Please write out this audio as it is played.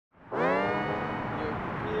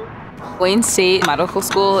Wayne State Medical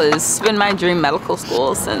School has been my dream medical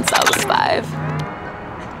school since I was 5.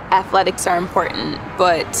 Athletics are important,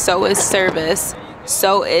 but so is service,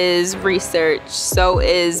 so is research, so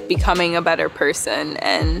is becoming a better person.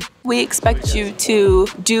 And we expect you to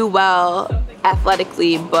do well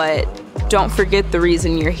athletically, but don't forget the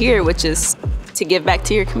reason you're here, which is to give back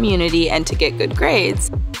to your community and to get good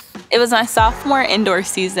grades. It was my sophomore indoor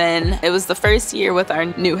season. It was the first year with our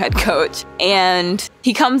new head coach. And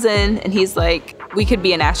he comes in and he's like, we could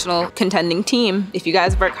be a national contending team if you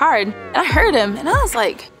guys work hard. And I heard him and I was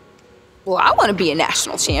like, well, I want to be a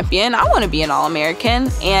national champion. I want to be an All-American.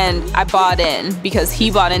 And I bought in because he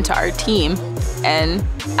bought into our team. And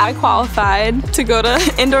I qualified to go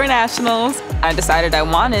to indoor nationals. I decided I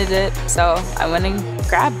wanted it, so I went and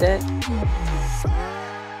grabbed it.